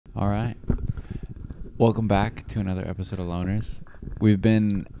All right. Welcome back to another episode of Loners. We've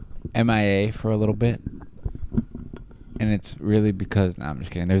been MIA for a little bit. And it's really because... No, I'm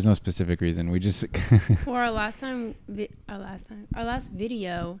just kidding. There's no specific reason. We just... For our last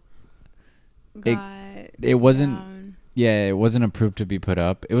video got it wasn't... down. Yeah, it wasn't approved to be put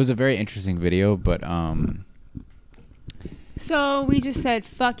up. It was a very interesting video, but... So we just said,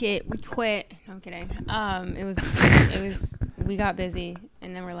 fuck it. We quit. No, I'm kidding. We got busy.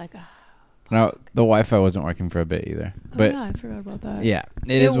 And then we're like, oh, No, the Wi-Fi wasn't working for a bit either. But yeah, I forgot about that. yeah,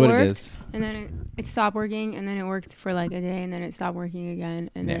 it is what worked, it is. And then it stopped working. And then it worked for like a day. And then it stopped working again.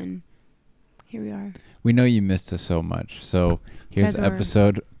 And then here we are. We know you missed us so much. So here's Guys are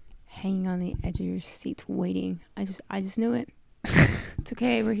episode... Hanging on the edge of your seats waiting. I just knew it. It's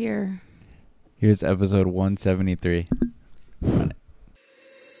okay. We're here. Here's episode 173. Run it.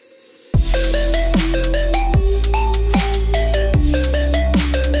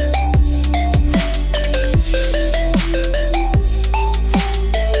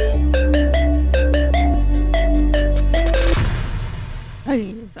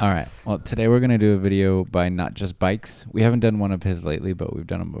 All right. Well, today we're going to do a video by Not Just Bikes. We haven't done one of his lately, but we've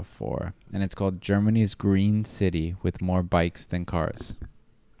done them before. And it's called Germany's Green City with More Bikes Than Cars.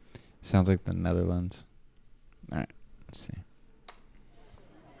 Sounds like the Netherlands. All right. Let's see.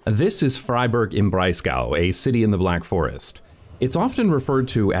 This is Freiburg im Breisgau, a city in the Black Forest. It's often referred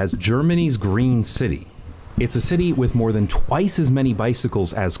to as Germany's Green City. It's a city with more than twice as many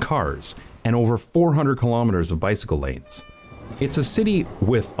bicycles as cars and over 400 kilometers of bicycle lanes. It's a city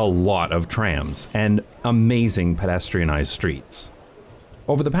with a lot of trams and amazing pedestrianized streets.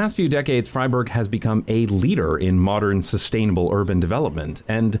 Over the past few decades, Freiburg has become a leader in modern sustainable urban development,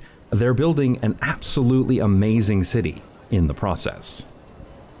 and they're building an absolutely amazing city in the process.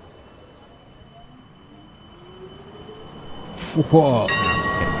 Whoa. No,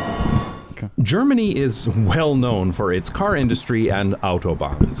 I'm just kidding. Germany is well known for its car industry and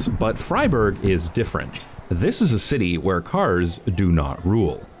autobahns, but Freiburg is different. This is a city where cars do not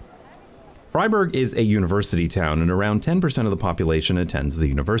rule. Freiburg is a university town and around 10% of the population attends the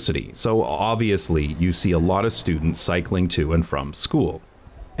university, so obviously you see a lot of students cycling to and from school,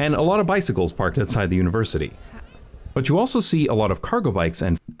 and a lot of bicycles parked outside the university. But you also see a lot of cargo bikes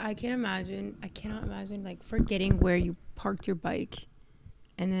and... I cannot imagine like forgetting where you parked your bike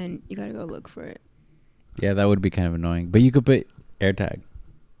and then you gotta go look for it. Yeah, that would be kind of annoying. But you could put AirTag.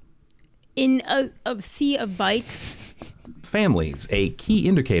 In a sea of bikes. families, a key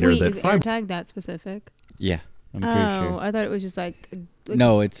indicator Wait, that is Freiburg... AirTag that specific? Yeah, I'm pretty sure. Oh, I thought it was just like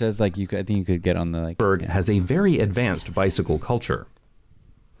No, it says like you could, I think you could get on the like... Freiburg has a very advanced bicycle culture.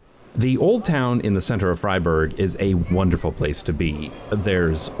 The old town in the center of Freiburg is a wonderful place to be.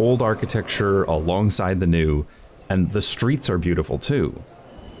 There's old architecture alongside the new, and the streets are beautiful too.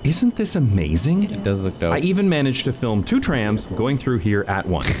 Isn't this amazing? It does look dope. I even managed to film 2 trams going through here at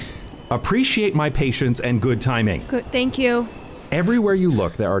once. Appreciate my patience and good timing. Good, thank you. Everywhere you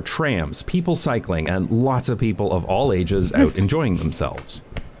look, there are trams, people cycling, and lots of people of all ages out enjoying themselves.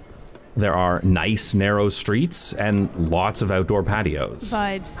 There are nice, narrow streets and lots of outdoor patios.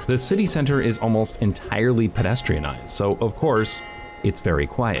 Vibes. The city center is almost entirely pedestrianized, so of course, it's very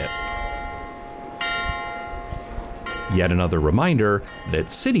quiet. Yet another reminder that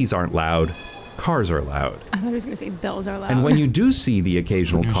cities aren't loud, cars are loud. I thought he was gonna say bells are loud. And when you do see the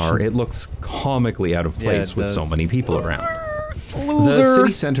occasional car, it looks comically out of place with so many people around. The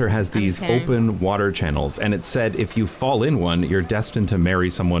city center has these open water channels, and it's said if you fall in one, you're destined to marry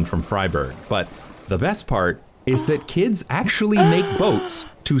someone from Freiburg. But the best part is that kids actually make boats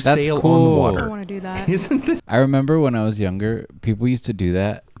to sail on the water. I want to do that. Isn't this? I remember when I was younger, people used to do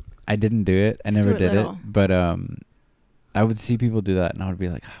that. I didn't do it. I never did it. But I would see people do that, and I would be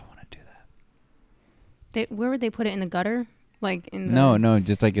like, I want to do that. Where would they put it, in the gutter? Like in the... No,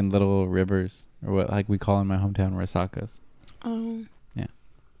 just like in little rivers, or what like we call in my hometown Resakas. Oh. Yeah.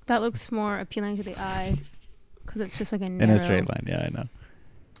 That looks more appealing to the eye, because it's just like a narrow... In a straight line, yeah, I know.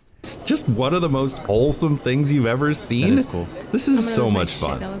 It's just one of the most wholesome things you've ever seen. That is cool. This is so much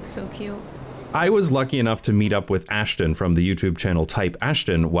fun. That looks so cute. I was lucky enough to meet up with Ashton from the YouTube channel Type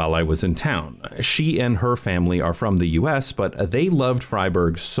Ashton while I was in town. She and her family are from the US, but they loved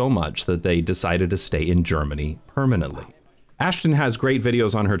Freiburg so much that they decided to stay in Germany permanently. Ashton has great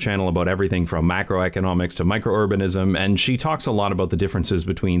videos on her channel about everything from macroeconomics to microurbanism, and she talks a lot about the differences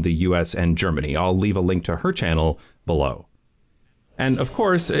between the US and Germany. I'll leave a link to her channel below. And of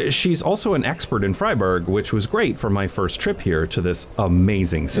course, she's also an expert in Freiburg, which was great for my first trip here to this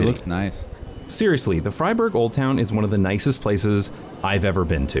amazing city. It looks nice. Seriously, the Freiburg Old Town is one of the nicest places I've ever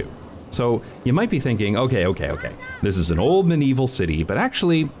been to. So you might be thinking, okay. This is an old medieval city, but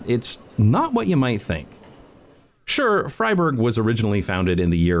actually, it's not what you might think. Sure, Freiburg was originally founded in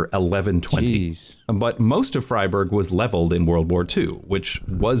the year 1120, Jeez. but most of Freiburg was leveled in World War II, which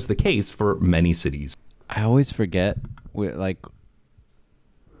was the case for many cities. I always forget, like,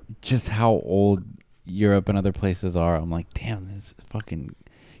 just how old Europe and other places are. I'm like, damn, this is fucking...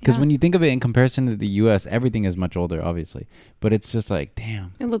 Because when you think of it in comparison to the U.S., everything is much older, obviously. But it's just like,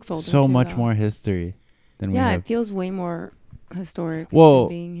 damn. It looks older. So too, much though. more history than we Yeah, have. it feels way more historic Well, than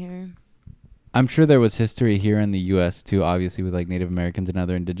being here. I'm sure there was history here in the U.S. too, obviously, with like Native Americans and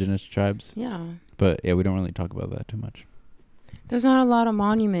other indigenous tribes. Yeah. But yeah, we don't really talk about that too much. There's not a lot of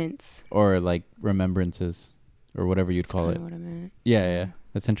monuments. Or like remembrances or whatever you'd That's call it. kinda what I meant. Yeah.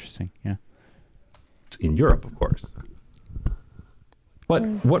 That's interesting. Yeah. In Europe, of course. But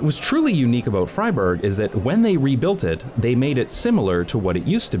what was truly unique about Freiburg is that when they rebuilt it, they made it similar to what it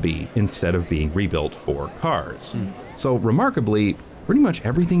used to be instead of being rebuilt for cars. Nice. So remarkably, pretty much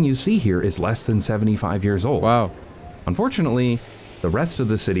everything you see here is less than 75 years old. Wow. Unfortunately, the rest of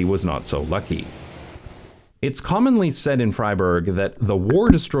the city was not so lucky. It's commonly said in Freiburg that the war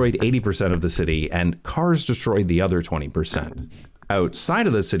destroyed 80% of the city and cars destroyed the other 20%. Outside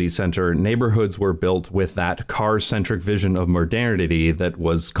of the city center, neighborhoods were built with that car-centric vision of modernity that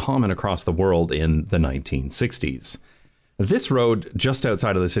was common across the world in the 1960s. This road just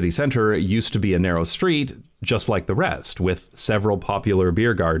outside of the city center used to be a narrow street, just like the rest, with several popular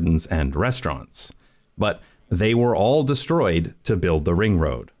beer gardens and restaurants. But they were all destroyed to build the ring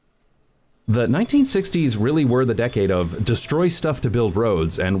road. The 1960s really were the decade of destroy stuff to build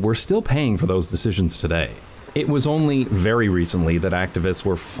roads, and we're still paying for those decisions today. It was only very recently that activists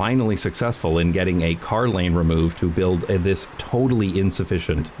were finally successful in getting a car lane removed to build this totally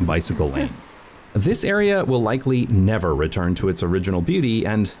insufficient bicycle lane. This area will likely never return to its original beauty,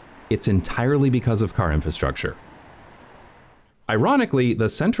 and it's entirely because of car infrastructure. Ironically, the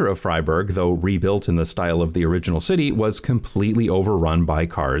center of Freiburg, though rebuilt in the style of the original city, was completely overrun by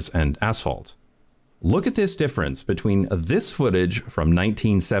cars and asphalt. Look at this difference between this footage from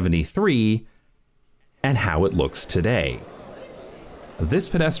 1973 and how it looks today. This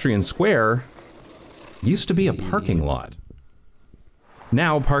pedestrian square used to be a parking lot.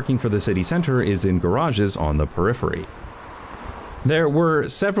 Now, parking for the city center is in garages on the periphery. There were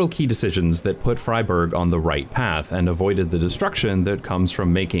several key decisions that put Freiburg on the right path and avoided the destruction that comes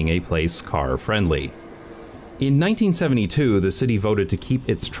from making a place car-friendly. In 1972, the city voted to keep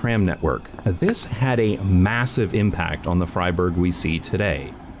its tram network. This had a massive impact on the Freiburg we see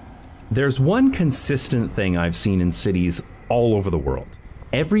today. There's one consistent thing I've seen in cities all over the world.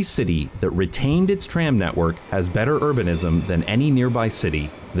 Every city that retained its tram network has better urbanism than any nearby city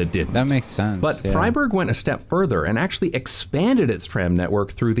that didn't. That makes sense. But Freiburg went a step further and actually expanded its tram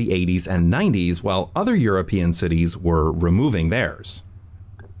network through the 80s and 90s, while other European cities were removing theirs.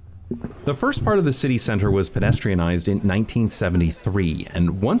 The first part of the city center was pedestrianized in 1973,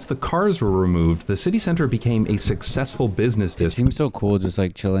 and once the cars were removed, the city center became a successful business It district. seems so cool just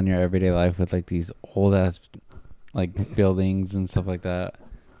like chilling your everyday life with like these old ass like buildings and stuff like that.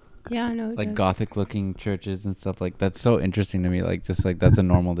 Yeah, I know. Like gothic looking churches and stuff like that's so interesting to me. Like just like that's a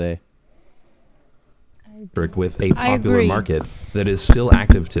normal day. With a popular agree. market that is still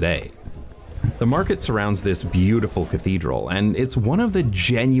active today. The market surrounds this beautiful cathedral, and it's one of the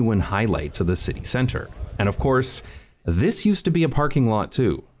genuine highlights of the city center. And of course, this used to be a parking lot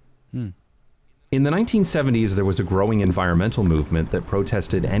too. In the 1970s, there was a growing environmental movement that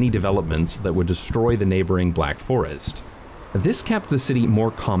protested any developments that would destroy the neighboring Black Forest. This kept the city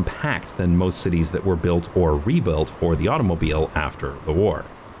more compact than most cities that were built or rebuilt for the automobile after the war.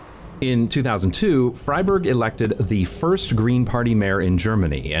 In 2002, Freiburg elected the first Green Party mayor in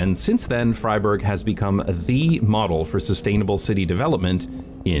Germany, and since then, Freiburg has become the model for sustainable city development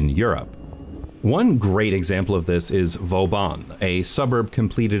in Europe. One great example of this is Vauban, a suburb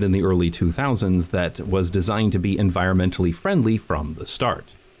completed in the early 2000s that was designed to be environmentally friendly from the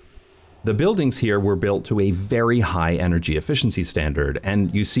start. The buildings here were built to a very high energy efficiency standard,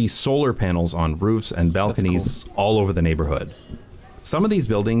 and you see solar panels on roofs and balconies all over the neighborhood. Some of these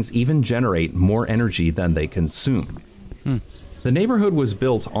buildings even generate more energy than they consume. The neighborhood was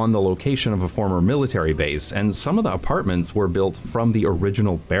built on the location of a former military base, and some of the apartments were built from the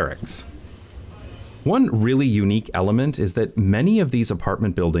original barracks. One really unique element is that many of these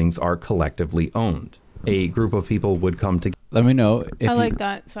apartment buildings are collectively owned. A group of people would come together. Let me know if I you... like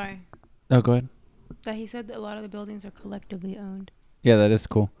that. Sorry. Oh, go ahead. That he said that a lot of the buildings are collectively owned. Yeah, that is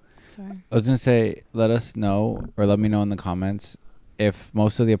cool. Sorry. I was gonna say, let us know or let me know in the comments if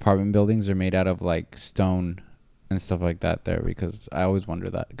most of the apartment buildings are made out of like stone and stuff like that there, because I always wonder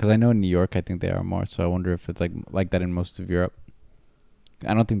that, because I know in New York I think they are more, so I wonder if it's like that in most of Europe.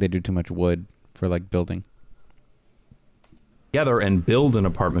 I don't think they do too much wood for like building together and build an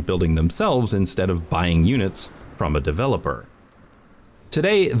apartment building themselves instead of buying units from a developer.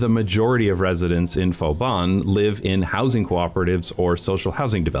 Today, the majority of residents in Vauban live in housing cooperatives or social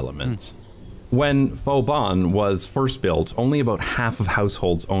housing developments. When Vauban was first built, only about half of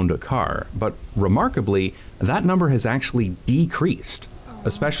households owned a car, but remarkably, that number has actually decreased,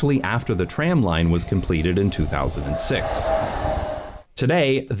 especially after the tram line was completed in 2006.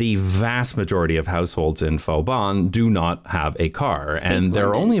 Today, the vast majority of households in Vauban do not have a car, and there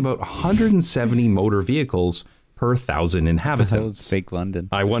are only about 170 motor vehicles per 1,000 inhabitants. Fake London.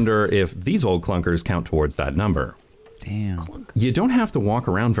 I wonder if these old clunkers count towards that number. Damn. You don't have to walk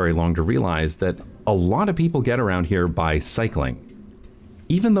around very long to realize that a lot of people get around here by cycling,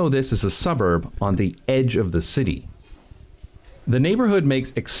 even though this is a suburb on the edge of the city. The neighborhood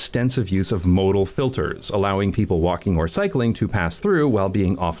makes extensive use of modal filters, allowing people walking or cycling to pass through while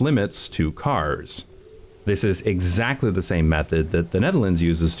being off limits to cars. This is exactly the same method that the Netherlands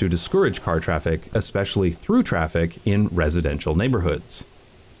uses to discourage car traffic, especially through traffic in residential neighborhoods.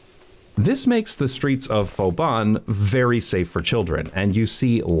 This makes the streets of Vauban very safe for children, and you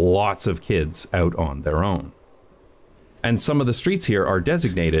see lots of kids out on their own. And some of the streets here are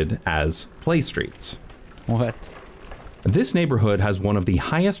designated as play streets. What? This neighborhood has one of the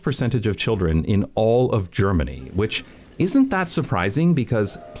highest percentage of children in all of Germany, which isn't that surprising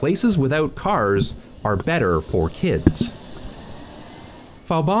because places without cars are better for kids.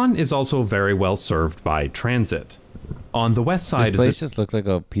 Vauban is also very well served by transit. On the west side This place just looks like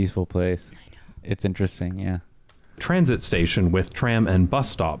a peaceful place. I know. It's interesting, yeah. Transit station with tram and bus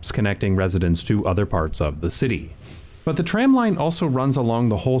stops connecting residents to other parts of the city. But the tram line also runs along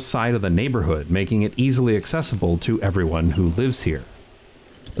the whole side of the neighborhood, making it easily accessible to everyone who lives here.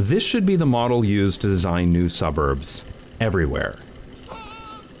 This should be the model used to design new suburbs everywhere.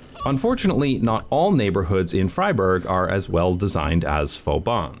 Unfortunately, not all neighborhoods in Freiburg are as well designed as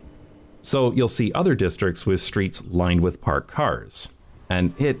Vauban. So you'll see other districts with streets lined with parked cars.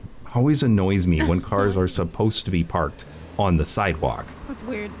 And it always annoys me when cars are supposed to be parked on the sidewalk. That's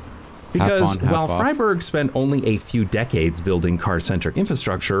weird. Because Half on, half while off. Freiburg spent only a few decades building car-centric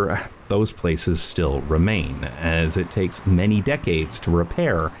infrastructure, those places still remain, as it takes many decades to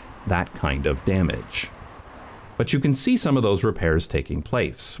repair that kind of damage. But you can see some of those repairs taking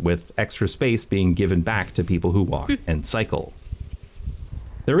place, with extra space being given back to people who walk and cycle.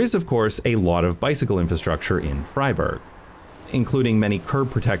 There is, of course, a lot of bicycle infrastructure in Freiburg, including many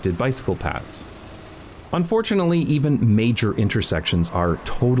curb-protected bicycle paths. Unfortunately, even major intersections are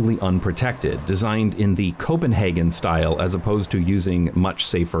totally unprotected, designed in the Copenhagen style as opposed to using much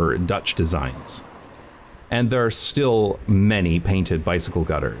safer Dutch designs. And there are still many painted bicycle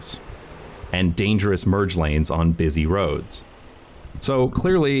gutters and dangerous merge lanes on busy roads. So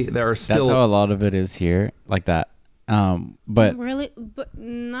clearly there are still... That's how a lot of it is here, like that. But Really? But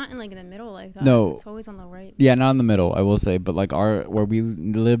not in like in the middle like that. No. It's always on the right. yeah, not in the middle, I will say. But like where we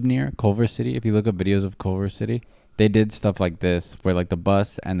live near Culver City, if you look up videos of Culver City, they did stuff like this, where like the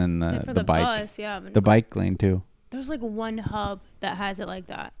bus and then Yeah, for the bike, bus, yeah. But the bike lane too. there's like one hub that has it like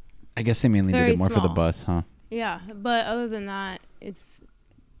that. I guess they mainly did very it more for the small. bus, huh? Yeah, but other than that, it's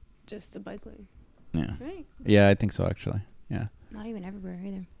just a bike lane. Yeah. Right? Yeah, I think so actually. Yeah. Not even everywhere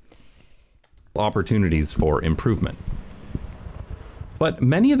either. opportunities for improvement. But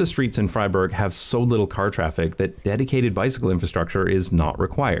many of the streets in Freiburg have so little car traffic that dedicated bicycle infrastructure is not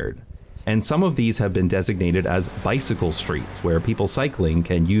required. And some of these have been designated as bicycle streets, where people cycling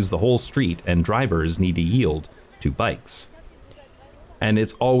can use the whole street and drivers need to yield to bikes. And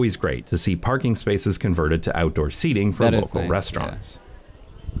it's always great to see parking spaces converted to outdoor seating for That is local nice, restaurants.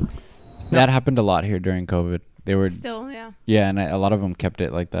 That happened a lot here during COVID. They were Still, yeah. yeah, and a lot of them kept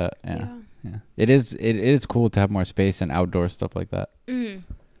it like that. Yeah. Yeah. Yeah. It is cool to have more space and outdoor stuff like that. Mm.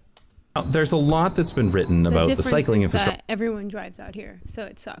 Now, there's a lot that's been written about the cycling difference is infrastructure that everyone drives out here, so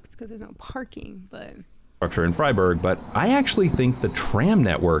it sucks because there's no parking. But in Freiburg, but I actually think the tram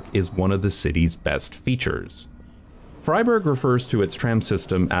network is one of the city's best features. Freiburg refers to its tram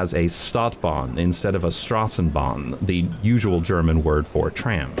system as a Stadtbahn instead of a Straßenbahn, the usual German word for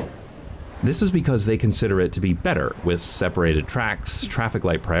tram. This is because they consider it to be better, with separated tracks, traffic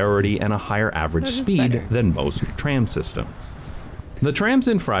light priority, and a higher average They're just speed better. than most tram systems. The trams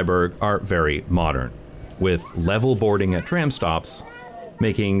in Freiburg are very modern, with level boarding at tram stops,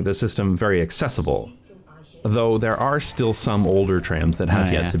 making the system very accessible, though there are still some older trams that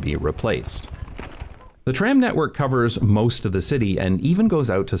have yet to be replaced. The tram network covers most of the city and even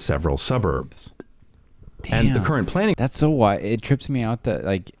goes out to several suburbs. And the Damn. current planning That's so why it trips me out that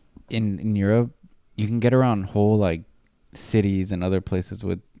like in Europe you can get around whole like cities and other places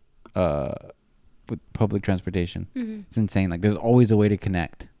with public transportation. It's insane. Like there's always a way to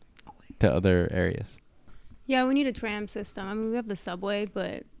connect to other areas. Yeah, we need a tram system. I mean, we have the subway,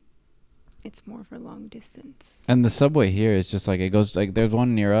 but it's more for long distance. And the subway here is just like it goes like there's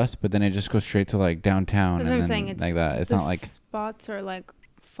one near us, but then it just goes straight to like downtown. That's and what I'm then, saying. It's like that. It's the not like spots are like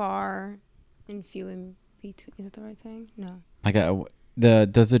far and few in between. Is that the right saying? No. like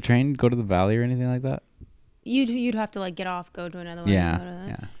does the train go to the valley or anything like that? You'd have to like get off, go to another one. Yeah, Go to that.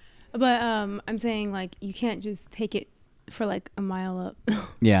 yeah, But I'm saying like you can't just take it for like a mile up.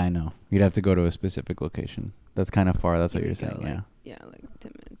 yeah. I know. You'd have to go to a specific location. That's kind of far. That's what you're saying. Like, Yeah. Yeah, like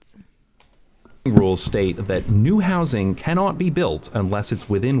 10 minutes. rules state that new housing cannot be built unless it's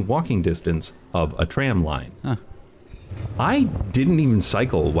within walking distance of a tram line. Huh. I didn't even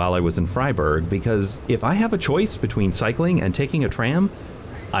cycle while I was in Freiburg because if I have a choice between cycling and taking a tram,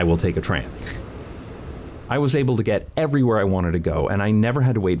 I will take a tram. I was able to get everywhere I wanted to go, and I never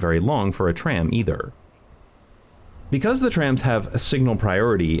had to wait very long for a tram either. Because the trams have a signal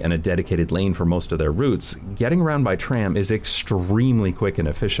priority and a dedicated lane for most of their routes, getting around by tram is extremely quick and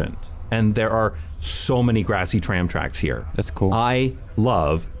efficient. And there are so many grassy tram tracks here. That's cool. I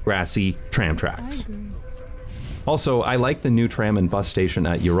love grassy tram tracks. Also, I like the new tram and bus station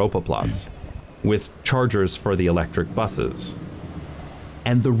at Europaplatz, with chargers for the electric buses.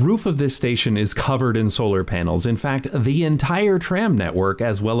 And the roof of this station is covered in solar panels. In fact, the entire tram network,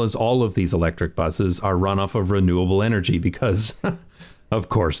 as well as all of these electric buses, are run off of renewable energy because, of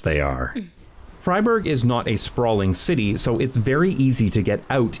course they are. Freiburg is not a sprawling city, so it's very easy to get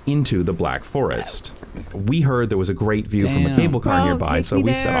out into the Black Forest. We heard there was a great view from a Damn. cable car Bro, nearby, take so me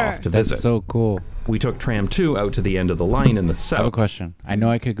we set there. off to That's visit. so cool. We took tram 2 out to the end of the line in the I have a south. question. I know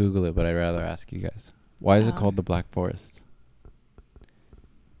I could Google it, but I'd rather ask you guys. Why is it called the Black Forest?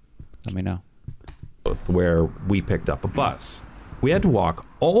 Let me know. Where we picked up a bus. We had to walk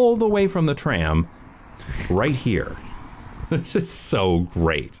all the way from the tram right here. It's just so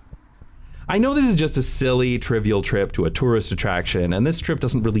great. I know this is just a silly, trivial trip to a tourist attraction, and this trip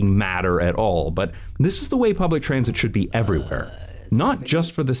doesn't really matter at all, but this is the way public transit should be everywhere. Not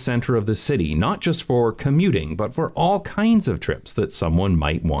just for the center of the city, not just for commuting, but for all kinds of trips that someone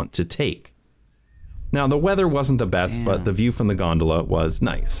might want to take. Now, the weather wasn't the best, but the view from the gondola was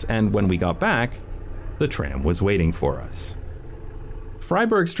nice, and when we got back, the tram was waiting for us.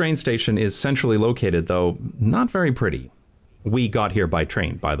 Freiburg's train station is centrally located, though not very pretty. We got here by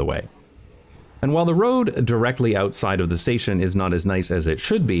train, by the way. And while the road directly outside of the station is not as nice as it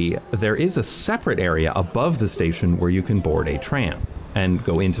should be, there is a separate area above the station where you can board a tram and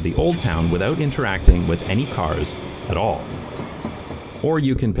go into the old town without interacting with any cars at all. Or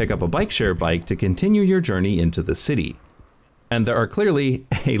you can pick up a bike share bike to continue your journey into the city. And there are clearly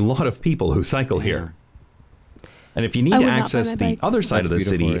a lot of people who cycle here. And if you need I to would not buy access my the bike. other side That's of the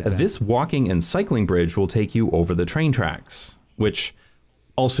beautiful city, right there. this walking and cycling bridge will take you over the train tracks, which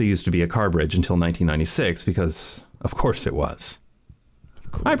also used to be a car bridge until 1996 because, of course, it was.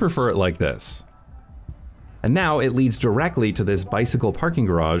 I prefer it like this. And now it leads directly to this bicycle parking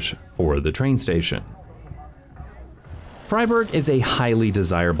garage for the train station. Freiburg is a highly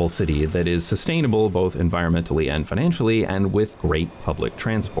desirable city that is sustainable both environmentally and financially, and with great public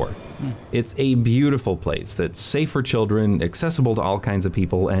transport. It's a beautiful place that's safe for children, accessible to all kinds of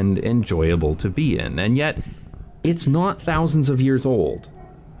people, and enjoyable to be in. And yet, it's not thousands of years old.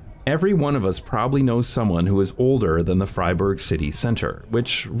 Every one of us probably knows someone who is older than the Freiburg city center,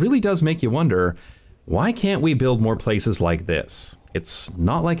 which really does make you wonder, why can't we build more places like this? It's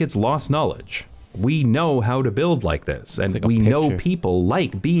not like it's lost knowledge. We know how to build like this, and like a we know picture. people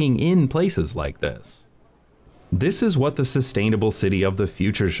like being in places like this. This is what the sustainable city of the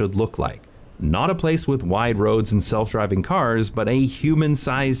future should look like. Not a place with wide roads and self-driving cars, but a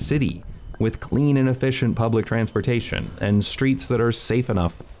human-sized city with clean and efficient public transportation and streets that are safe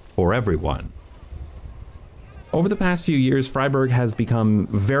enough for everyone. Over the past few years, Freiburg has become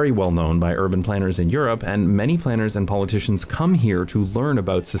very well known by urban planners in Europe, and many planners and politicians come here to learn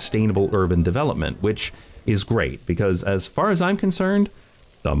about sustainable urban development, which is great because as far as I'm concerned,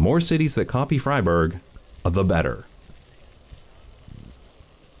 the more cities that copy Freiburg, the better.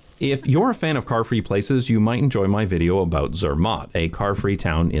 If you're a fan of car-free places, you might enjoy my video about Zermatt, a car-free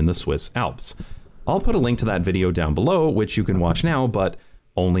town in the Swiss Alps. I'll put a link to that video down below, which you can watch now, but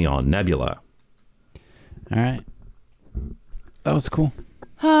only on Nebula. All right. That was cool.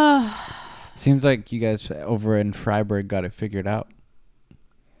 Seems like you guys over in Freiburg got it figured out.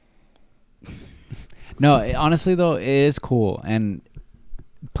 No, honestly though, it is cool. And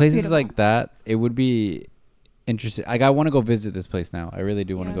places Beautiful. like that, it would be interested. Like, I want to go visit this place now. I really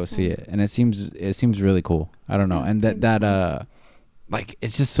do want to go see same. it, and it seems really cool. I don't know, Yeah, and seems nice. like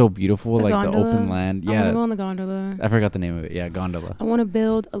it's just so beautiful, The like gondola. the open land. I want to Yeah, go on the gondola. I forgot the name of it. Yeah, gondola. I want to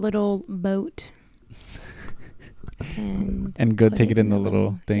build a little boat. And go put take it in the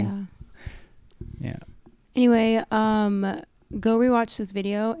little thing. Yeah. Yeah. Anyway, go rewatch this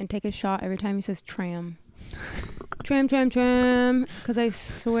video and take a shot every time he says tram. Tram, tram, tram. Because I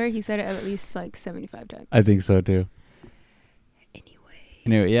swear he said it at least like 75 times. I think so too. Anyway.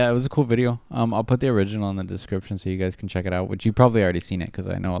 Anyway, yeah, it was a cool video. I'll put the original in the description so you guys can check it out, which you probably already seen it because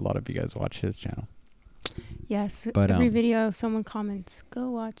I know a lot of you guys watch his channel. Yes. But, every video someone comments, go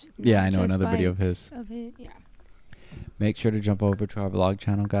watch. Yeah, I know Just another video of Bikes his. Of it. Yeah. Make sure to jump over to our vlog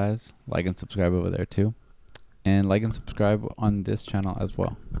channel, guys. Like and subscribe over there too. And like and subscribe on this channel as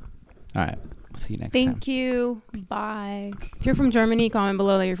well. All right. See you next time. Thank you. Bye. If you're from Germany, comment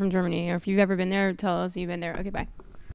below that you're from Germany. Or if you've ever been there, tell us you've been there. Okay, bye.